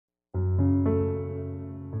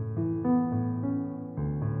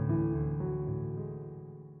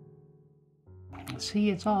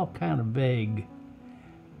See, it's all kind of vague.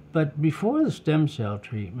 But before the stem cell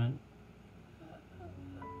treatment,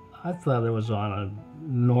 I thought I was on a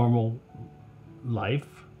normal life.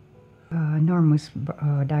 Norm was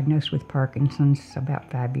diagnosed with Parkinson's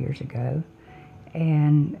about 5 years ago,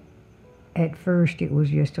 and at first it was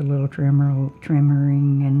just a little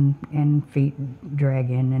tremoring and feet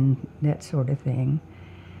dragging and that sort of thing.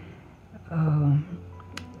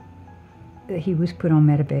 He was put on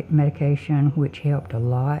medication, which helped a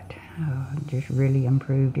lot, just really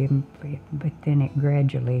improved him, but then it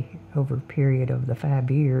gradually, over a period of the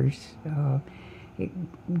 5 years, it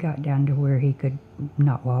got down to where he could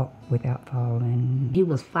not walk without falling. He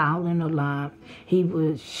was falling a lot. He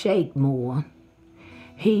would shake more.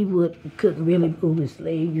 He couldn't really move his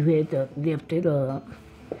leg. You had to lift it up.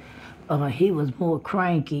 He was more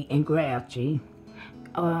cranky and grouchy.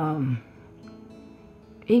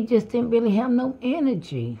 He just didn't really have no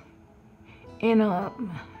energy. And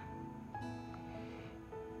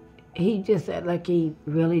he just acted like he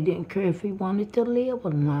really didn't care if he wanted to live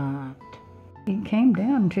or not. It came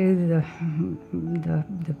down to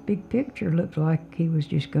the big picture. Looked like he was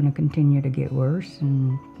just going to continue to get worse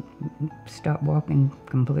and stop walking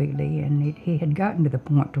completely. And he had gotten to the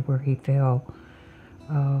point to where he fell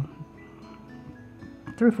 3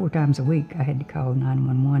 or 4 times a week. I had to call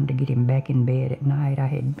 911 to get him back in bed at night.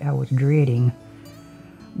 I was dreading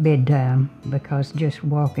bedtime because just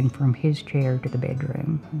walking from his chair to the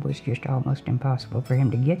bedroom was just almost impossible for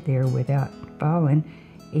him to get there without falling,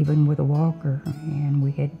 even with a walker. And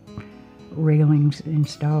we had railings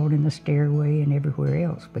installed in the stairway and everywhere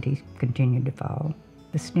else, but he continued to fall.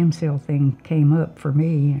 The stem cell thing came up for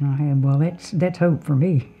me, and I had, well, that's hope for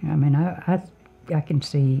me. I mean, I can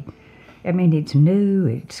see, I mean, it's new,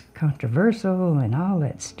 it's controversial and all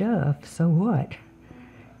that stuff, so what?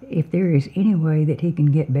 If there is any way that he can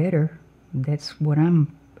get better, that's what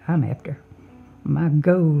I'm after. My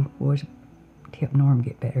goal was to help Norm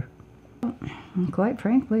get better. And quite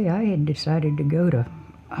frankly, I had decided to go to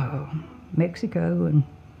Mexico and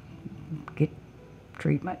get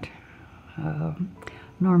treatment.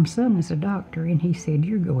 Norm's son is a doctor, and he said,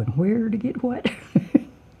 "You're going where to get what?"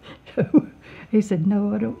 So he said,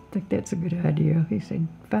 "No, I don't think that's a good idea." He said,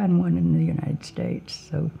 "Find one in the United States."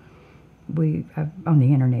 So on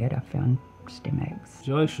the internet, I found Stemedix.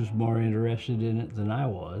 Joyce was more interested in it than I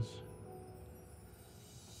was.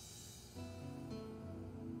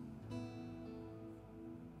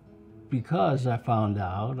 Because I found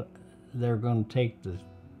out they're going to take the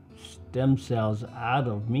stem cells out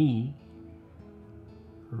of me,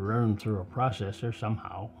 run them through a processor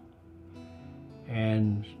somehow,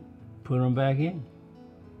 and put them back in.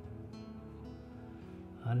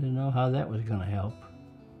 I didn't know how that was going to help.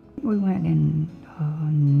 We went in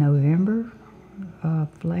November of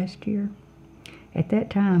last year. At that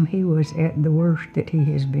time, he was at the worst that he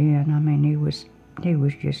has been. I mean, he was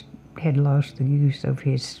just had lost the use of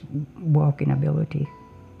his walking ability,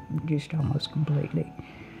 just almost completely.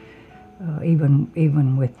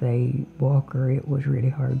 Even with a walker, it was really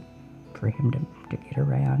hard for him to get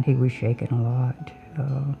around. He was shaking a lot.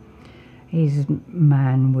 His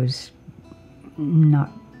mind was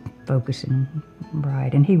not focusing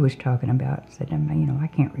right, and he was talking about, said, I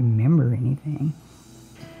can't remember anything.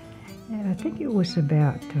 I think it was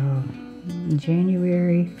about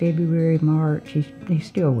January, February, March. He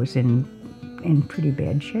still was in pretty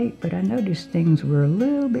bad shape, but I noticed things were a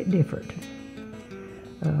little bit different.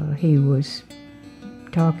 He was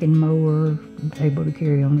talking more, able to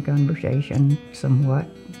carry on the conversation somewhat,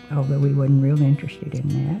 although he wasn't real interested in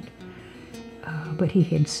that. But he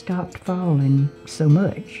had stopped falling so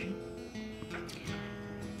much.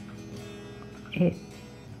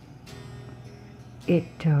 It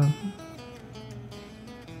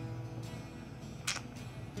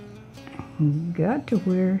got to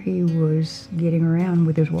where he was getting around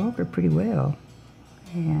with his walker pretty well,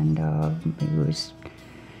 and he was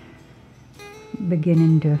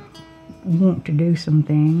beginning to want to do some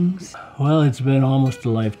things. Well, it's been almost a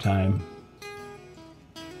lifetime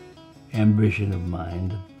ambition of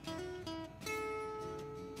mine to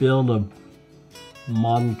build a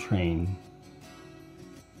model train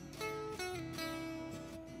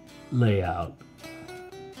layout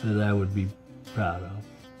that I would be proud of.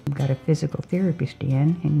 Got a physical therapist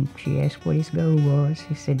in, and she asked what his goal was.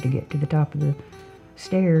 He said to get to the top of the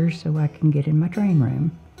stairs so I can get in my train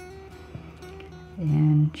room.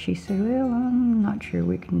 And she said, "Well, I'm not sure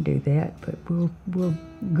we can do that, but we'll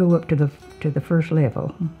go up to the first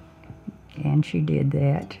level." And she did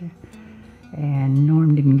that. And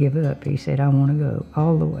Norm didn't give up. He said, "I want to go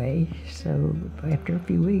all the way." So after a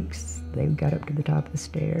few weeks, they got up to the top of the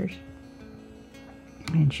stairs.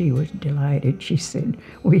 And she was delighted. She said,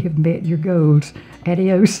 "We have met your goals.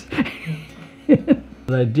 Adios."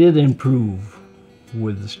 But I did improve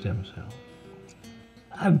with the stem cell.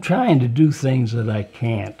 I'm trying to do things that I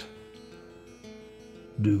can't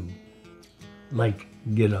do, like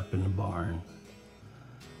get up in the barn.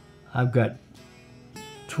 I've got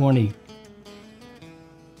 20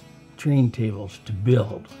 train tables to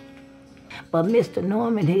build. But Mr.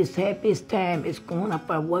 Norman, his happiest time is going up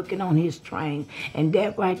and working on his train. And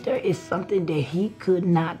that right there is something that he could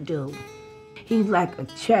not do. He's like a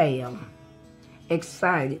child,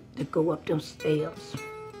 excited to go up them stairs.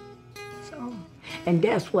 So, and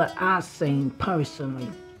that's what I seen personally.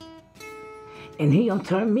 And he don't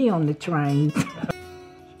turn me on the train. As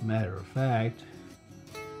a matter of fact,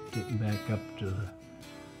 getting back up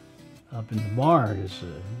in the barn is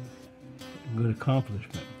a good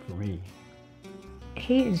accomplishment for me.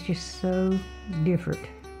 He is just so different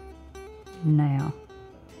now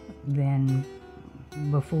than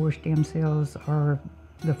before stem cells or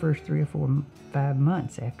the first 3 or 4, 5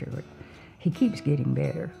 months after it. He keeps getting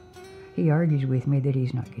better. He argues with me that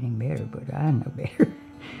he's not getting better, but I know better.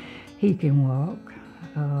 He can walk.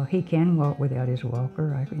 He can walk without his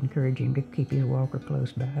walker. I encourage him to keep his walker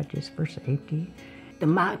close by just for safety.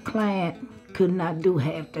 My client could not do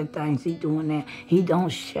half the things he doing now. He don't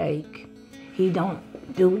shake. He don't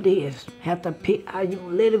do this. Have to pick. I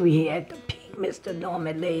literally had to pick Mr.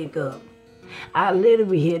 Norman's leg up. I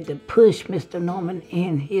literally had to push Mr. Norman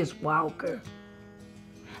in his walker.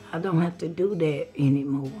 I don't have to do that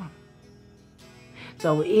anymore.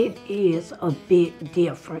 So it is a big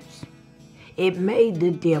difference. It made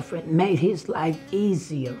the difference, made his life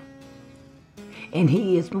easier. And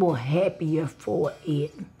he is more happier for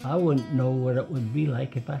it. I wouldn't know what it would be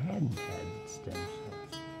like if I hadn't had stem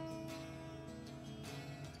cells.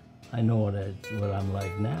 I know what I'm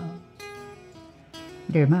like now.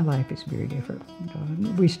 Dear, my life is very different.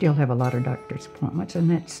 We still have a lot of doctor's appointments,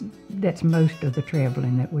 and that's most of the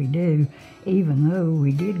traveling that we do, even though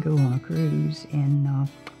we did go on a cruise in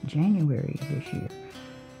January of this year.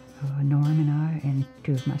 Norm and I and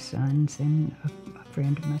 2 of my sons and a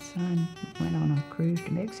friend of my son went on a cruise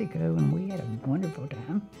to Mexico, and we had a wonderful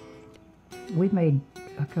time. We made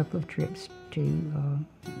a couple of trips to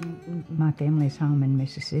my family's home in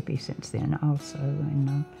Mississippi since then also,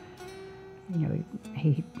 and you know,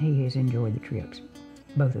 he has enjoyed the trips,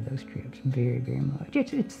 both of those trips, very, very much.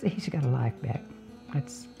 He's got a life back.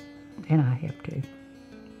 And I have too.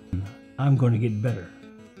 I'm going to get better.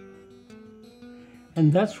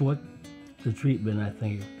 And that's what the treatment, I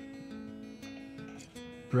think,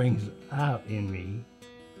 brings out in me,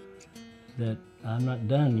 that I'm not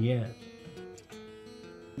done yet.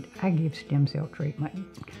 I give stem cell treatment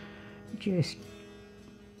just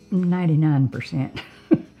 99%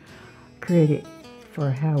 credit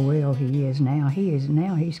for how well he is now. He's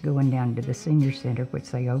going down to the senior center,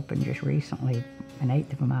 which they opened just recently, an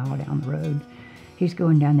 1/8 of a mile down the road. He's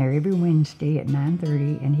going down there every Wednesday at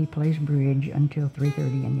 9:30, and he plays bridge until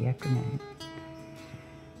 3:30 in the afternoon.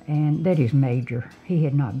 And that is major. He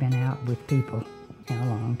had not been out with people in a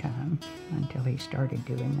long time until he started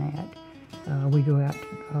doing that. We go out,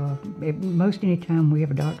 most any time we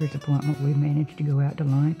have a doctor's appointment, we manage to go out to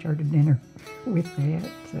lunch or to dinner with that.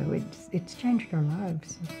 So it's changed our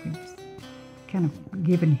lives. It's kind of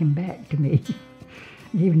given him back to me,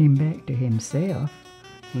 giving him back to himself.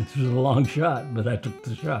 This was a long shot, but I took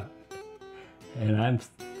the shot. And I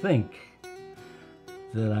think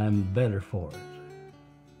that I'm better for it.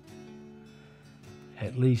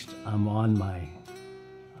 At least I'm on a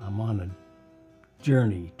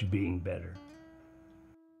journey to being better.